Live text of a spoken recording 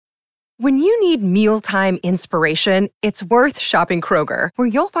When you need mealtime inspiration, it's worth shopping Kroger, where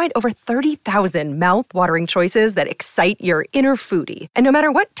you'll find over 30,000 mouth-watering choices that excite your inner foodie. And no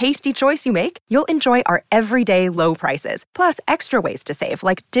matter what tasty choice you make, you'll enjoy our everyday low prices, plus extra ways to save,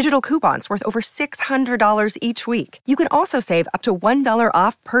 like digital coupons worth over $600 each week. You can also save up to $1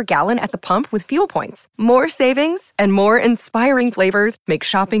 off per gallon at the pump with fuel points. More savings and more inspiring flavors make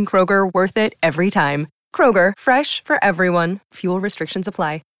shopping Kroger worth it every time. Kroger, fresh for everyone. Fuel restrictions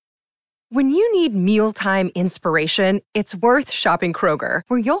apply. When you need mealtime inspiration, it's worth shopping Kroger,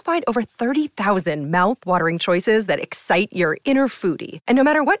 where you'll find over 30,000 mouth-watering choices that excite your inner foodie. And no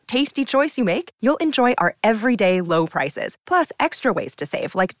matter what tasty choice you make, you'll enjoy our everyday low prices, plus extra ways to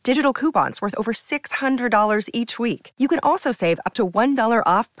save, like digital coupons worth over $600 each week. You can also save up to $1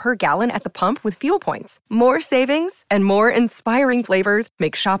 off per gallon at the pump with fuel points. More savings and more inspiring flavors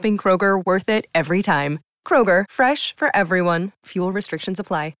make shopping Kroger worth it every time. Kroger, fresh for everyone. Fuel restrictions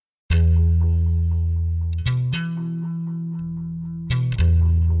apply.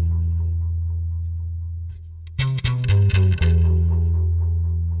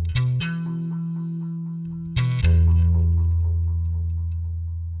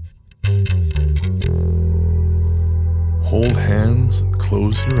 Hold hands and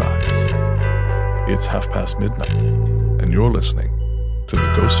close your eyes. It's midnight, and you're listening to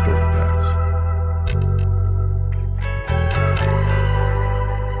the Ghost Story Guys.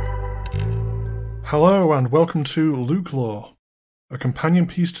 Hello, and welcome to Luke Lore, a companion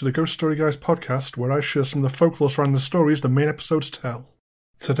piece to the Ghost Story Guys podcast where I share some of the folklore surrounding the stories the main episodes tell.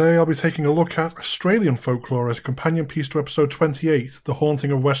 Today I'll be taking a look at Australian folklore as a companion piece to episode 28, The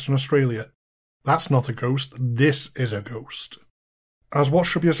Haunting of Western Australia. That's not a ghost, this is a ghost. As what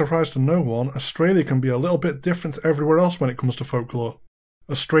should be a surprise to no one, Australia can be a little bit different to everywhere else when it comes to folklore.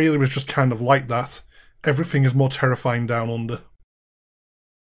 Australia is just kind of like that. Everything is more terrifying down under.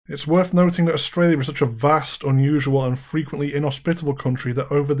 It's worth noting that Australia is such a vast, unusual and frequently inhospitable country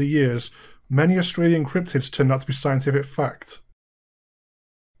that over the years, many Australian cryptids turned out to be scientific fact.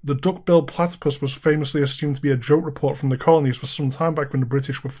 The duck-billed platypus was famously assumed to be a joke report from the colonies for some time back when the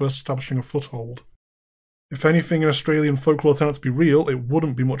British were first establishing a foothold. If anything in Australian folklore turned out to be real, it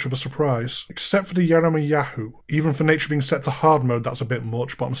wouldn't be much of a surprise. Except for the Yarama Yahoo. Even for nature being set to hard mode, that's a bit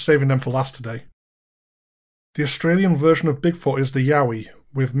much, but I'm saving them for last today. The Australian version of Bigfoot is the Yowie,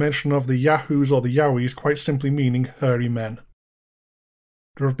 with mention of the Yahoos or the Yowies quite simply meaning hairy men.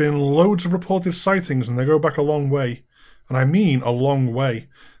 There have been loads of reported sightings and they go back a long way. And I mean a long way.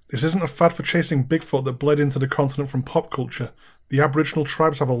 This isn't a fad for chasing Bigfoot that bled into the continent from pop culture. The Aboriginal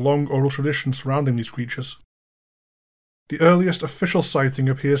tribes have a long oral tradition surrounding these creatures. The earliest official sighting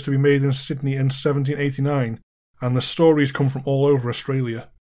appears to be made in Sydney in 1789, and the stories come from all over Australia.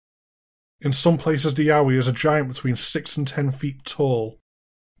 In some places the Yowie is a giant between 6 and 10 feet tall.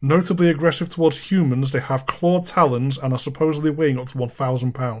 Notably aggressive towards humans, they have clawed talons and are supposedly weighing up to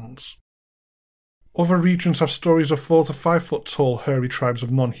 1,000 pounds. Other regions have stories of 4 to 5 foot tall hairy tribes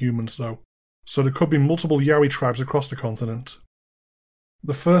of non-humans though, so there could be multiple Yowie tribes across the continent.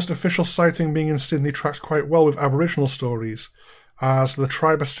 The first official sighting being in Sydney tracks quite well with Aboriginal stories, as the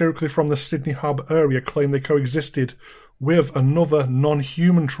tribe hysterically from the Sydney Harbour area claim they coexisted with another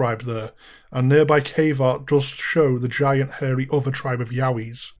non-human tribe there, and nearby cave art does show the giant hairy other tribe of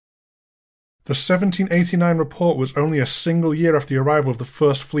Yowies. The 1789 report was only a single year after the arrival of the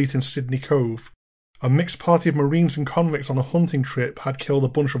first fleet in Sydney Cove. A mixed party of Marines and convicts on a hunting trip had killed a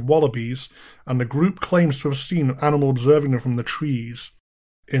bunch of wallabies, and the group claims to have seen an animal observing them from the trees.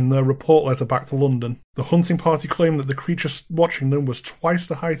 In their report letter back to London, the hunting party claimed that the creature watching them was twice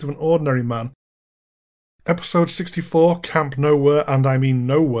the height of an ordinary man. Episode 64, Camp Nowhere, and I mean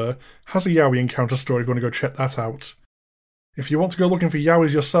Nowhere, has a Yowie encounter story if you want to go check that out. If you want to go looking for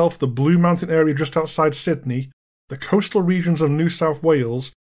Yowies yourself, the Blue Mountain area just outside Sydney, the coastal regions of New South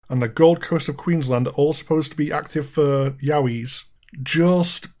Wales, and the Gold Coast of Queensland are all supposed to be active for Yowies.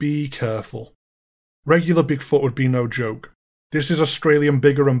 Just be careful. Regular Bigfoot would be no joke. This is Australian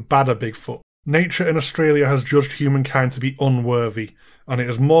bigger and badder Bigfoot. Nature in Australia has judged humankind to be unworthy, and it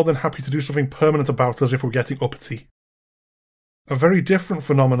is more than happy to do something permanent about us if we're getting uppity. A very different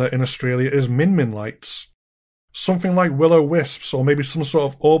phenomena in Australia is min-min lights. Something like will-o-wisps or maybe some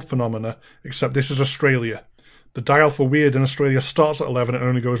sort of orb phenomena, except this is Australia. The dial for weird in Australia starts at 11 and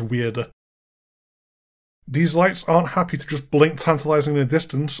only goes weirder. These lights aren't happy to just blink tantalising in the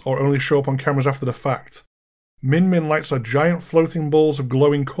distance or only show up on cameras after the fact. Min-min lights are giant floating balls of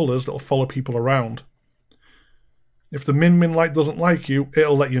glowing colours that will follow people around. If the min-min light doesn't like you,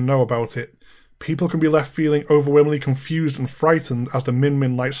 it'll let you know about it. People can be left feeling overwhelmingly confused and frightened as the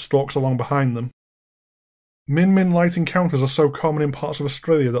min-min light stalks along behind them. Min Min light encounters are so common in parts of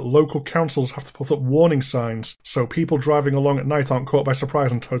Australia that local councils have to put up warning signs so people driving along at night aren't caught by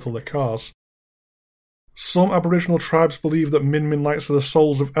surprise and total their cars. Some Aboriginal tribes believe that Min Min lights are the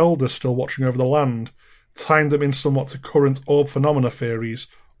souls of elders still watching over the land, tying them in somewhat to current orb phenomena theories.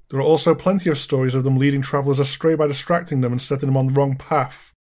 There are also plenty of stories of them leading travellers astray by distracting them and setting them on the wrong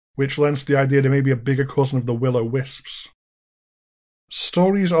path, which lends to the idea they may be a bigger cousin of the will-o'-wisps.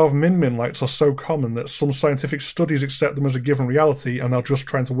 Stories of Min Min lights are so common that some scientific studies accept them as a given reality and are just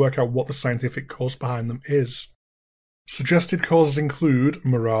trying to work out what the scientific cause behind them is. Suggested causes include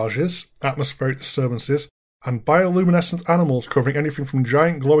mirages, atmospheric disturbances, and bioluminescent animals covering anything from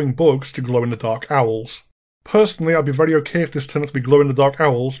giant glowing bugs to glow-in-the-dark owls. Personally, I'd be very okay if this turned out to be glow-in-the-dark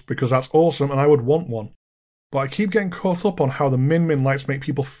owls, because that's awesome and I would want one. But I keep getting caught up on how the Min Min lights make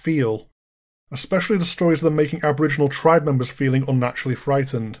people feel, especially the stories of them making Aboriginal tribe members feeling unnaturally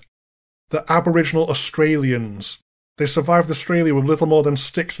frightened. The Aboriginal Australians. They survived Australia with little more than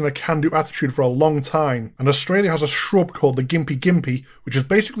sticks and a can-do attitude for a long time, and Australia has a shrub called the Gympie Gympie, which is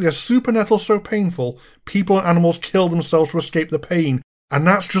basically a super nettle so painful, people and animals kill themselves to escape the pain, and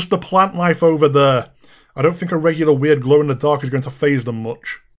that's just the plant life over there. I don't think a regular weird glow-in-the-dark is going to faze them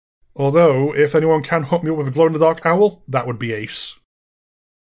much. Although, if anyone can hook me up with a glow-in-the-dark owl, that would be ace.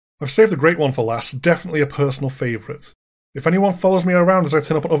 I've saved a great one for last, definitely a personal favourite. If anyone follows me around as I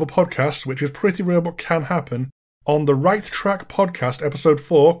turn up on other podcasts, which is pretty rare but can happen, on the Right Track podcast, episode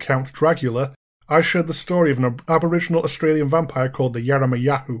 4, Count Dragula, I shared the story of an Aboriginal Australian vampire called the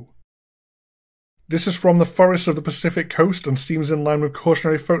Yaramayahu. This is from the forests of the Pacific coast and seems in line with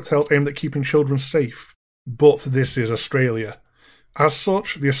cautionary folktales aimed at keeping children safe. But this is Australia. As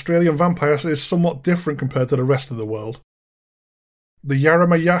such, the Australian vampire is somewhat different compared to the rest of the world. The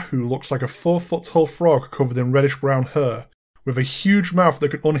Yaramayahu looks like a 4-foot-tall frog covered in reddish-brown hair, with a huge mouth that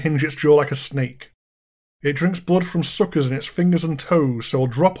can unhinge its jaw like a snake. It drinks blood from suckers in its fingers and toes, so it'll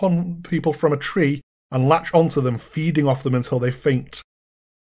drop on people from a tree and latch onto them, feeding off them until they faint.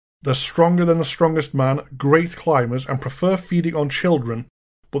 They're stronger than the strongest man, great climbers, and prefer feeding on children,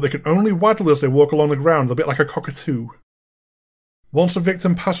 but they can only waddle as they walk along the ground, a bit like a cockatoo. Once a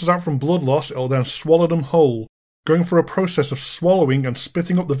victim passes out from blood loss, it'll then swallow them whole, going through a process of swallowing and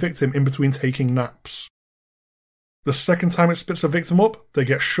spitting up the victim in between taking naps. The second time it spits a victim up, they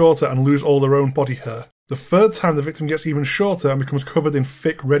get shorter and lose all their own body hair. The third time the victim gets even shorter and becomes covered in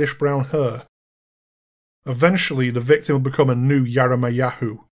thick reddish-brown hair. Eventually, the victim will become a new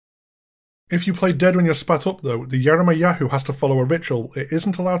Yaramayahu. If you play dead when you're spat up though, the Yaramayahu has to follow a ritual it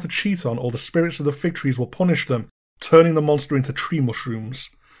isn't allowed to cheat on or the spirits of the fig trees will punish them, turning the monster into tree mushrooms.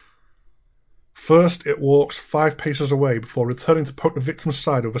 First, it walks 5 paces away before returning to poke the victim's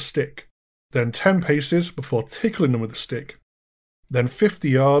side with a stick. Then 10 paces before tickling them with a stick. Then 50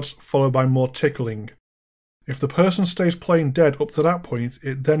 yards, followed by more tickling. If the person stays playing dead up to that point,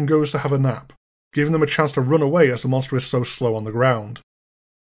 it then goes to have a nap, giving them a chance to run away as the monster is so slow on the ground.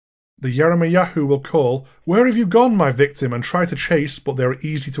 The Yaramayahu will call, "Where have you gone, my victim?" and try to chase, but they are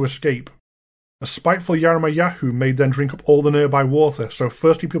easy to escape. A spiteful Yaramayahu may then drink up all the nearby water, so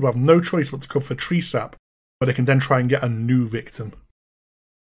thirsty people have no choice but to come for tree sap, where they can then try and get a new victim.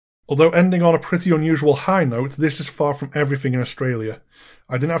 Although ending on a pretty unusual high note, this is far from everything in Australia.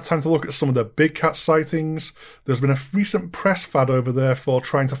 I didn't have time to look at some of the big cat sightings. There's been a recent press fad over there for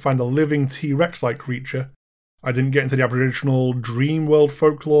trying to find a living T-Rex-like creature. I didn't get into the Aboriginal dream world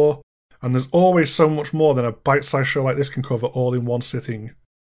folklore, and there's always so much more than a bite-sized show like this can cover all in one sitting.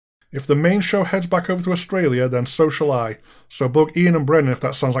 If the main show heads back over to Australia, then so shall I, so bug Ian and Brennan if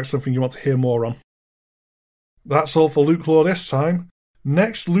that sounds like something you want to hear more on. That's all for Luke Lore this time.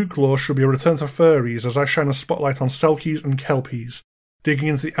 Next Luke Lore should be a return to furries as I shine a spotlight on Selkies and Kelpies, digging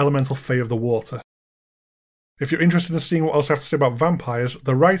into the elemental fae of the water. If you're interested in seeing what else I have to say about vampires,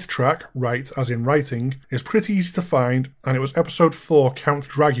 the Right Track, right as in writing, is pretty easy to find, and it was episode 4, Count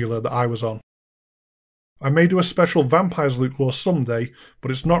Dragula, that I was on. I may do a special Vampires Luke Lore someday,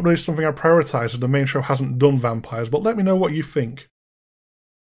 but it's not really something I prioritise as the main show hasn't done vampires, but let me know what you think.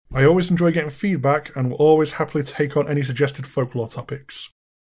 I always enjoy getting feedback and will always happily take on any suggested folklore topics.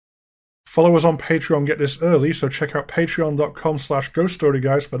 Follow us on Patreon and get this early, so check out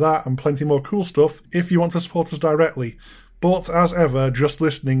patreon.com/ghoststoryguys for that and plenty more cool stuff if you want to support us directly, but as ever, just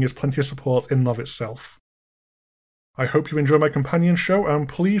listening is plenty of support in and of itself. I hope you enjoy my companion show, and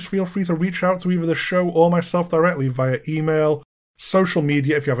please feel free to reach out to either the show or myself directly via email, social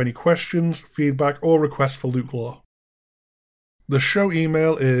media if you have any questions, feedback, or requests for Luke Lore. The show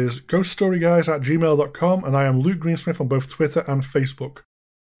email is ghoststoryguys@gmail.com, and I am Luke Greensmith on both Twitter and Facebook.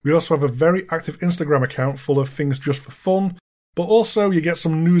 We also have a very active Instagram account full of things just for fun, but also you get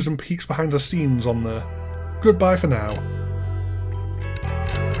some news and peeks behind the scenes on there. Goodbye for now.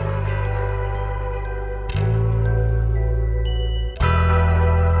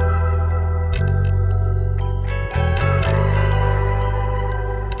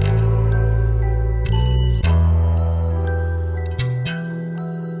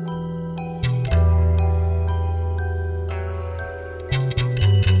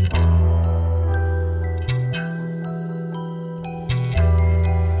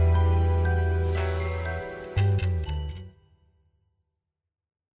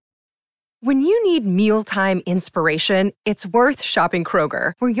 When you need mealtime inspiration, it's worth shopping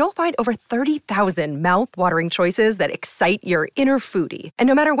Kroger, where you'll find over 30,000 mouth-watering choices that excite your inner foodie. And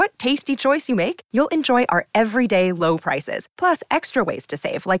no matter what tasty choice you make, you'll enjoy our everyday low prices, plus extra ways to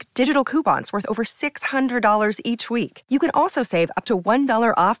save, like digital coupons worth over $600 each week. You can also save up to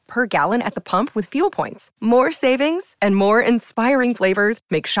 $1 off per gallon at the pump with fuel points. More savings and more inspiring flavors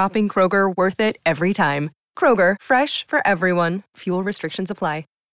make shopping Kroger worth it every time. Kroger, fresh for everyone. Fuel restrictions apply.